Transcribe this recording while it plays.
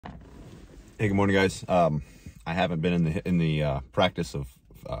Hey, good morning, guys. I haven't been in the practice of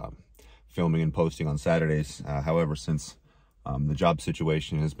filming and posting on Saturdays. However, since the job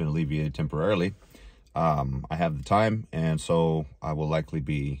situation has been alleviated temporarily, I have the time, and so I will likely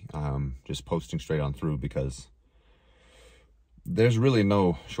be just posting straight on through because there's really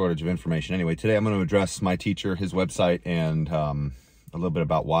no shortage of information. Anyway, today I'm going to address my teacher, his website, and a little bit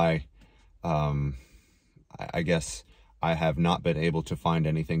about why I guess I have not been able to find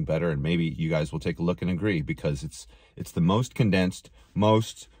anything better, and maybe you guys will take a look and agree, because it's the most condensed,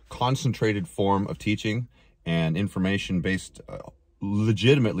 most concentrated form of teaching and information based,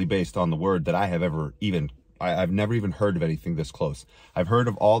 legitimately based on the word that I have ever I've never even heard of anything this close. I've heard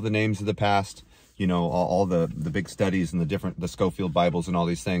of all the names of the past, you know, all the big studies and the Schofield Bibles and all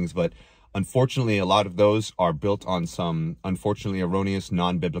these things, but unfortunately a lot of those are built on some unfortunately erroneous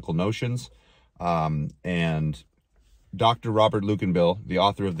non-biblical notions, and Dr. Robert Luginbill, the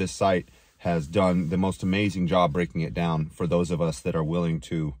author of this site, has done the most amazing job breaking it down for those of us that are willing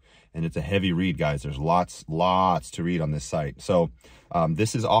to, and it's a heavy read, guys. There's lots to read on this site. So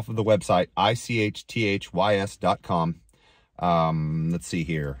this is off of the website, ichtthys.com. Let's see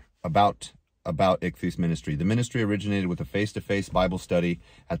here, about Ichthus Ministry. The ministry originated with a face-to-face Bible study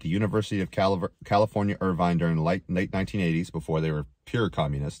at the University of California, Irvine during the late 1980s, before they were pure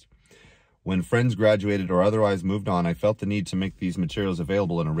communist. When friends graduated or otherwise moved on, I felt the need to make these materials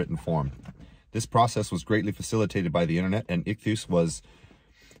available in a written form. This process was greatly facilitated by the internet, and Ichthus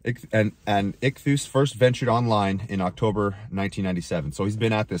first ventured online in October 1997. So he's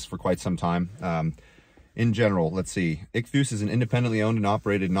been at this for quite some time. In general, let's see. Ichthus is an independently owned and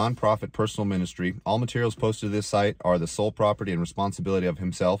operated nonprofit personal ministry. All materials posted to this site are the sole property and responsibility of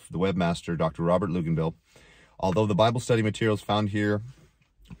himself, the webmaster, Dr. Robert Luginbill. Although the Bible study materials found here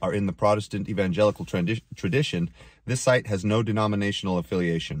are in the Protestant evangelical tradition, this site has no denominational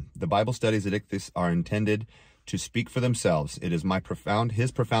affiliation. The Bible studies at Ichthus are intended to speak for themselves. It is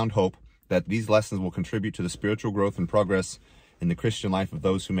his profound hope that these lessons will contribute to the spiritual growth and progress in the Christian life of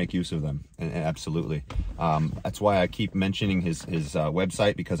those who make use of them. And absolutely. That's why I keep mentioning his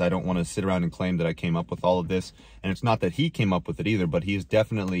website, because I don't want to sit around and claim that I came up with all of this. And it's not that he came up with it either, but he has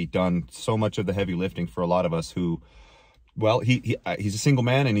definitely done so much of the heavy lifting for a lot of us who, well, he's a single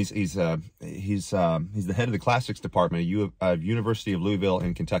man, and he's the head of the classics department at University of Louisville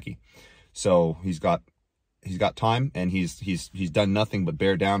in Kentucky. So he's got time, and he's done nothing but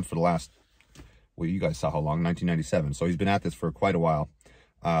bear down for the last, well, you guys saw how long, 1997. So he's been at this for quite a while.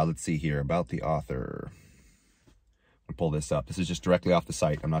 Let's see here about the author. I'll pull this up. This is just directly off the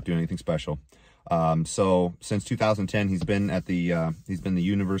site. I'm not doing anything special. So since 2010, he's been at the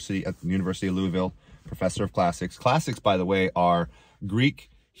University of Louisville, professor of classics. Classics, by the way, are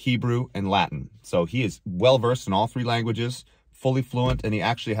Greek, Hebrew, and Latin. So he is well versed in all three languages, fully fluent, and he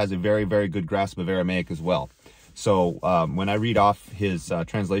actually has a very, very good grasp of Aramaic as well. So when I read off his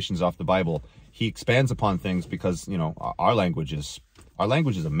translations off the Bible, he expands upon things because, you know, our language is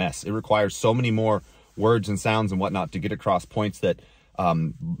a mess. It requires so many more words and sounds and whatnot to get across points that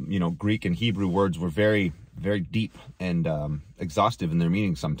you know, Greek and Hebrew words were very, very deep and exhaustive in their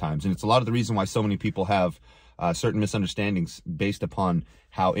meaning sometimes. And it's a lot of the reason why so many people have certain misunderstandings based upon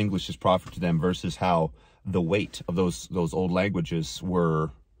how English is proffered to them versus how the weight of those old languages were.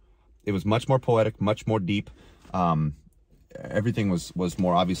 It was much more poetic, much more deep. Everything was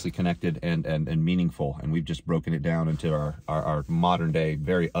more obviously connected and meaningful. And we've just broken it down into our modern day,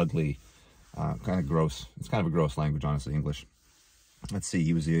 very ugly, kind of gross. It's kind of a gross language, honestly, English. Let's see,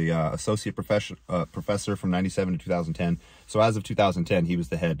 he was the associate professor from 97 to 2010. So as of 2010, he was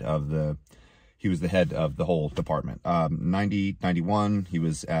the head of the whole department. 91, he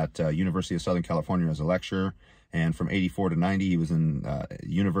was at University of Southern California as a lecturer, and from 84 to 90, he was in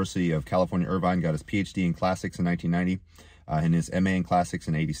University of California, Irvine, got his PhD in classics in 1990, and his MA in classics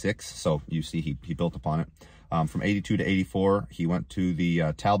in 86. So you see, he built upon it. From 82 to 84, he went to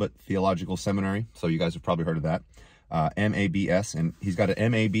the Talbot Theological Seminary. So you guys have probably heard of that. MABS, and he's got an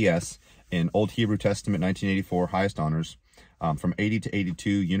MABS in Old Hebrew Testament, 1984, highest honors. From 80 to 82,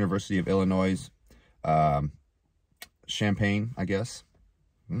 University of Illinois, Champaign, I guess.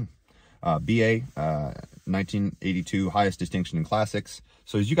 BA, 1982, highest distinction in classics.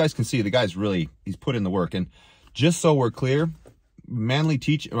 So as you guys can see, the guy's he's put in the work. And just so we're clear,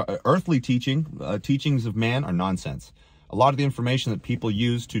 earthly teachings of man are nonsense. A lot of the information that people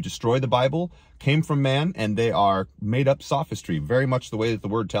use to destroy the Bible came from man, and they are made up sophistry, very much the way that the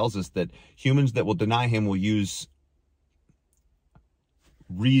word tells us that humans that will deny him will use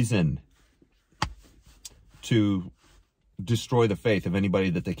reason to destroy the faith of anybody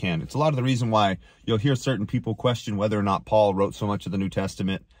that they can. It's a lot of the reason why you'll hear certain people question whether or not Paul wrote so much of the New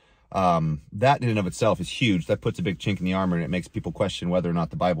Testament. That in and of itself is huge. That puts a big chink in the armor, and it makes people question whether or not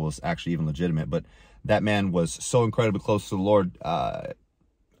the Bible is actually even legitimate. But that man was so incredibly close to the Lord.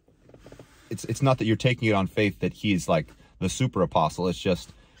 It's not that you're taking it on faith that he's like the super apostle. It's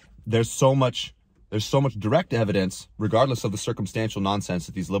just there's so much direct evidence, regardless of the circumstantial nonsense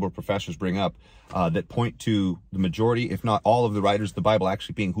that these liberal professors bring up, that point to the majority, if not all of the writers of the Bible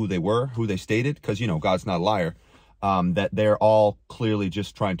actually being who they were, who they stated, because, you know, God's not a liar, that they're all clearly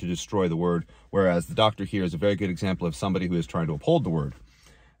just trying to destroy the word, whereas the doctor here is a very good example of somebody who is trying to uphold the word.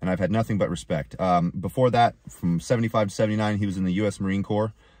 And I've had nothing but respect. Before that, from 75 to 79, he was in the U.S. Marine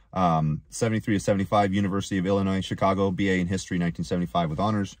Corps. 73 to 75, University of Illinois, Chicago, BA in History, 1975 with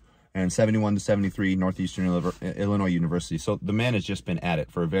honors. And 71 to 73, Northeastern Illinois University. So the man has just been at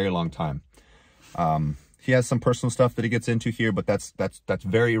it for a very long time. He has some personal stuff that he gets into here, but that's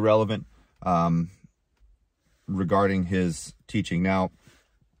very irrelevant regarding his teaching. Now,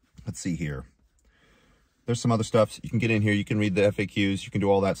 let's see here. There's some other stuff you can get in here. You can read the FAQs. You can do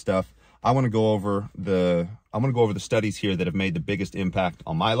all that stuff. I want to go over the studies here that have made the biggest impact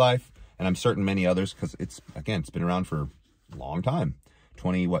on my life, and I'm certain many others, because it's been around for a long time.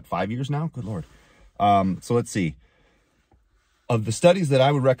 5 years now? Good Lord. So let's see. Of the studies that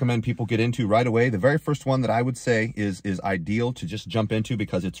I would recommend people get into right away, the very first one that I would say is ideal to just jump into,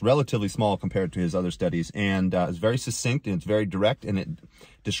 because it's relatively small compared to his other studies, and it's very succinct, and it's very direct, and it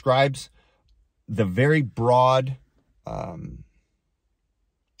describes the very broad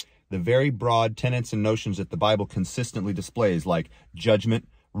tenets and notions that the Bible consistently displays, like judgment,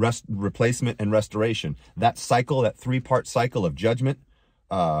 replacement, and restoration. That cycle, that three-part cycle of judgment,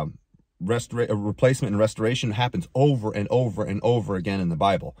 replacement, and restoration happens over and over and over again in the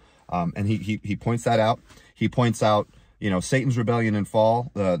Bible. And he points that out. He points out, you know, Satan's rebellion and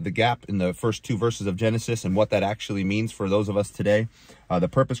fall, the gap in the first 2 verses of Genesis, and what that actually means for those of us today. The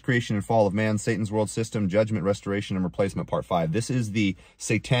purpose, creation, and fall of man, Satan's world system, judgment, restoration, and replacement, part 5. This is the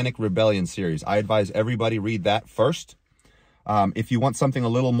Satanic Rebellion series. I advise everybody read that first. If you want something a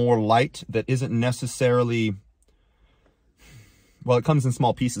little more light that isn't necessarily... Well, it comes in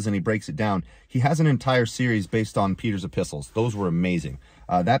small pieces and he breaks it down. He has an entire series based on Peter's epistles. Those were amazing.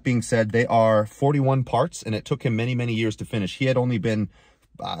 That being said, they are 41 parts, and it took him many, many years to finish. He had only been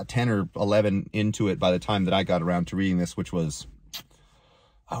 10 or 11 into it by the time that I got around to reading this, which was,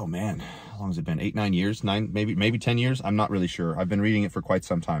 oh man, how long has it been? 8, 9 years? 9, maybe 10 years? I'm not really sure. I've been reading it for quite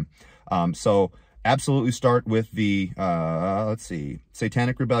some time. So absolutely start with the, let's see,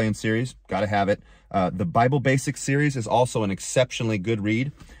 Satanic Rebellion series. Got to have it. The Bible Basics series is also an exceptionally good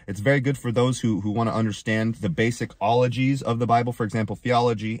read. It's very good for those who want to understand the basic ologies of the Bible. For example,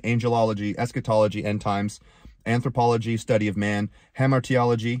 theology, angelology, eschatology, end times, anthropology, study of man,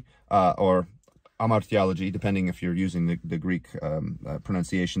 hamartiology, or amartiology, depending if you're using the Greek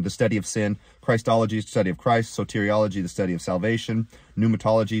pronunciation, the study of sin, Christology, study of Christ, soteriology, the study of salvation,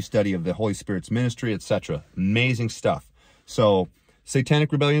 pneumatology, study of the Holy Spirit's ministry, etc. Amazing stuff. So,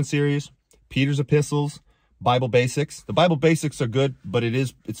 Satanic Rebellion series, Peter's epistles, Bible Basics. The Bible Basics are good, but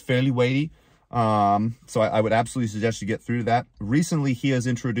it's fairly weighty. So I would absolutely suggest you get through that. Recently, he has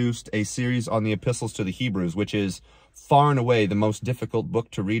introduced a series on the epistles to the Hebrews, which is far and away the most difficult book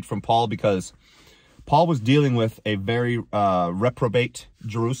to read from Paul, because Paul was dealing with a very reprobate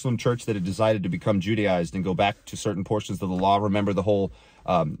Jerusalem church that had decided to become Judaized and go back to certain portions of the law. Remember the whole,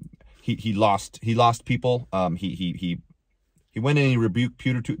 he lost people. He went in and he rebuked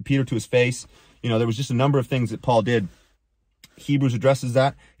Peter to his face. You know, there was just a number of things that Paul did. Hebrews addresses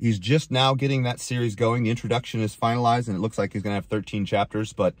that. He's just now getting that series going. The introduction is finalized, and it looks like he's going to have 13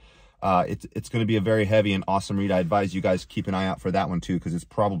 chapters, but it's going to be a very heavy and awesome read. I advise you guys keep an eye out for that one too, because it's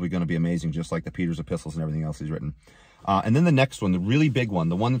probably going to be amazing, just like the Peter's epistles and everything else he's written. And then the next one, the really big one,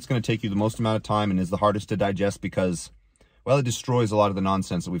 the one that's going to take you the most amount of time and is the hardest to digest, because, well, it destroys a lot of the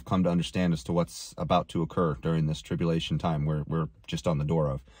nonsense that we've come to understand as to what's about to occur during this tribulation time we're just on the door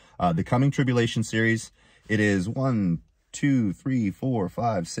of. The Coming Tribulation series, it is 1, 2, 3, 4,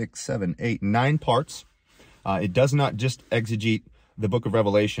 5, 6, 7, 8, 9 parts. It does not just exegete the book of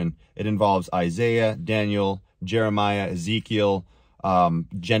Revelation. It involves Isaiah, Daniel, Jeremiah, Ezekiel,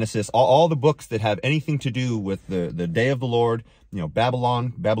 Genesis, all the books that have anything to do with the day of the Lord, you know,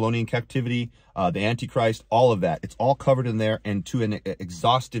 Babylonian captivity, the Antichrist, all of that. It's all covered in there, and to an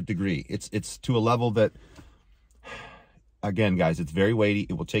exhaustive degree. It's to a level that, again, guys, it's very weighty.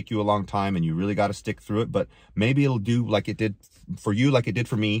 It will take you a long time, and you really got to stick through it. But maybe it'll do like it did for you, like it did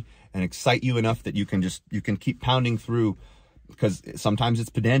for me, and excite you enough that you can keep pounding through, because sometimes it's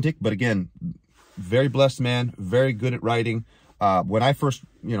pedantic. But again, very blessed man, very good at writing. When I first,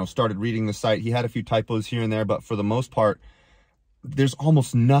 started reading the site, he had a few typos here and there, but for the most part, there's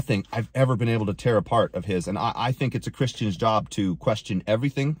almost nothing I've ever been able to tear apart of his. And I think it's a Christian's job to question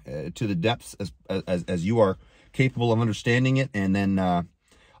everything to the depths as you are capable of understanding it. And then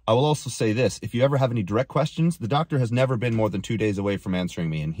I will also say this: if you ever have any direct questions, the doctor has never been more than 2 days away from answering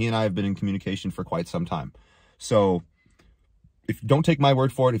me, and he and I have been in communication for quite some time. So if don't take my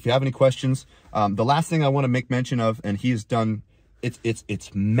word for it, if you have any questions, the last thing I want to make mention of, and he has done,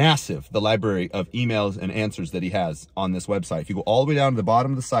 it's massive, the library of emails and answers that he has on this website. If you go all the way down to the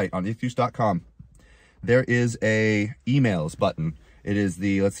bottom of the site on ichthus.com, there is a emails button. It is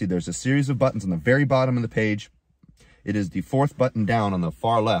the, let's see, there's a series of buttons on the very bottom of the page. It is the fourth button down on the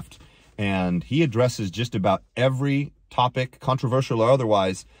far left, and he addresses just about every topic, controversial or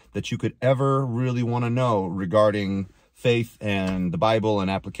otherwise, that you could ever really want to know regarding faith and the Bible and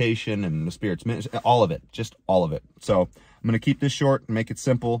application and the Spirit's ministry, all of it, just all of it. So I'm going to keep this short and make it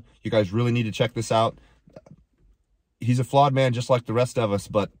simple. You guys really need to check this out. He's a flawed man just like the rest of us,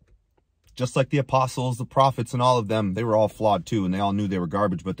 but just like the apostles, the prophets, and all of them, they were all flawed too, and they all knew they were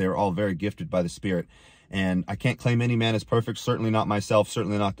garbage, but they were all very gifted by the Spirit. And I can't claim any man is perfect, certainly not myself,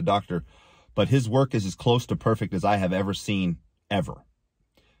 certainly not the doctor, but his work is as close to perfect as I have ever seen, ever.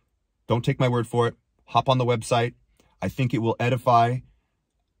 Don't take my word for it. Hop on the website. I think it will edify.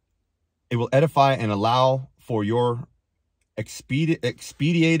 It will edify and allow for your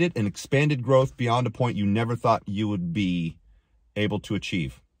expedited and expanded growth beyond a point you never thought you would be able to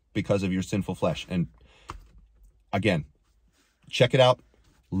achieve because of your sinful flesh. And again, check it out.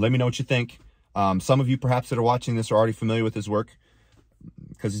 Let me know what you think. Some of you perhaps that are watching this are already familiar with his work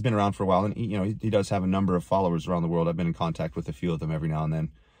because he's been around for a while, and he does have a number of followers around the world. I've been in contact with a few of them every now and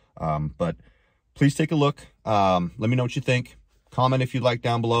then. But please take a look. Let me know what you think. Comment if you'd like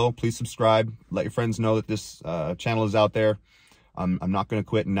down below. Please subscribe. Let your friends know that this channel is out there. I'm not going to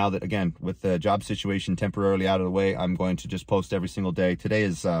quit. And now that, again, with the job situation temporarily out of the way, I'm going to just post every single day. Today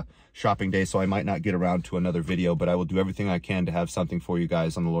is shopping day, so I might not get around to another video, but I will do everything I can to have something for you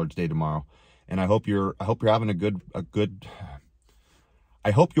guys on the Lord's Day tomorrow. And I hope you're having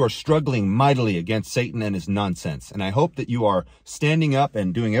I hope you are struggling mightily against Satan and his nonsense. And I hope that you are standing up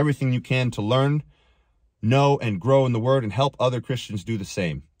and doing everything you can to learn, know, and grow in the Word and help other Christians do the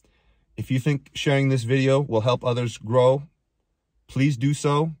same. If you think sharing this video will help others grow, please do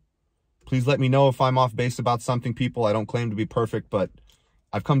so. Please let me know if I'm off base about something, people. I don't claim to be perfect, but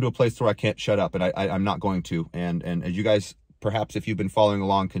I've come to a place where I can't shut up, and I'm not going to. And as you guys, perhaps if you've been following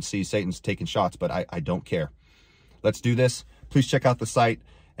along, can see, Satan's taking shots, but I don't care. Let's do this. Please check out the site,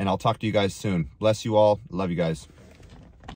 and I'll talk to you guys soon. Bless you all. Love you guys.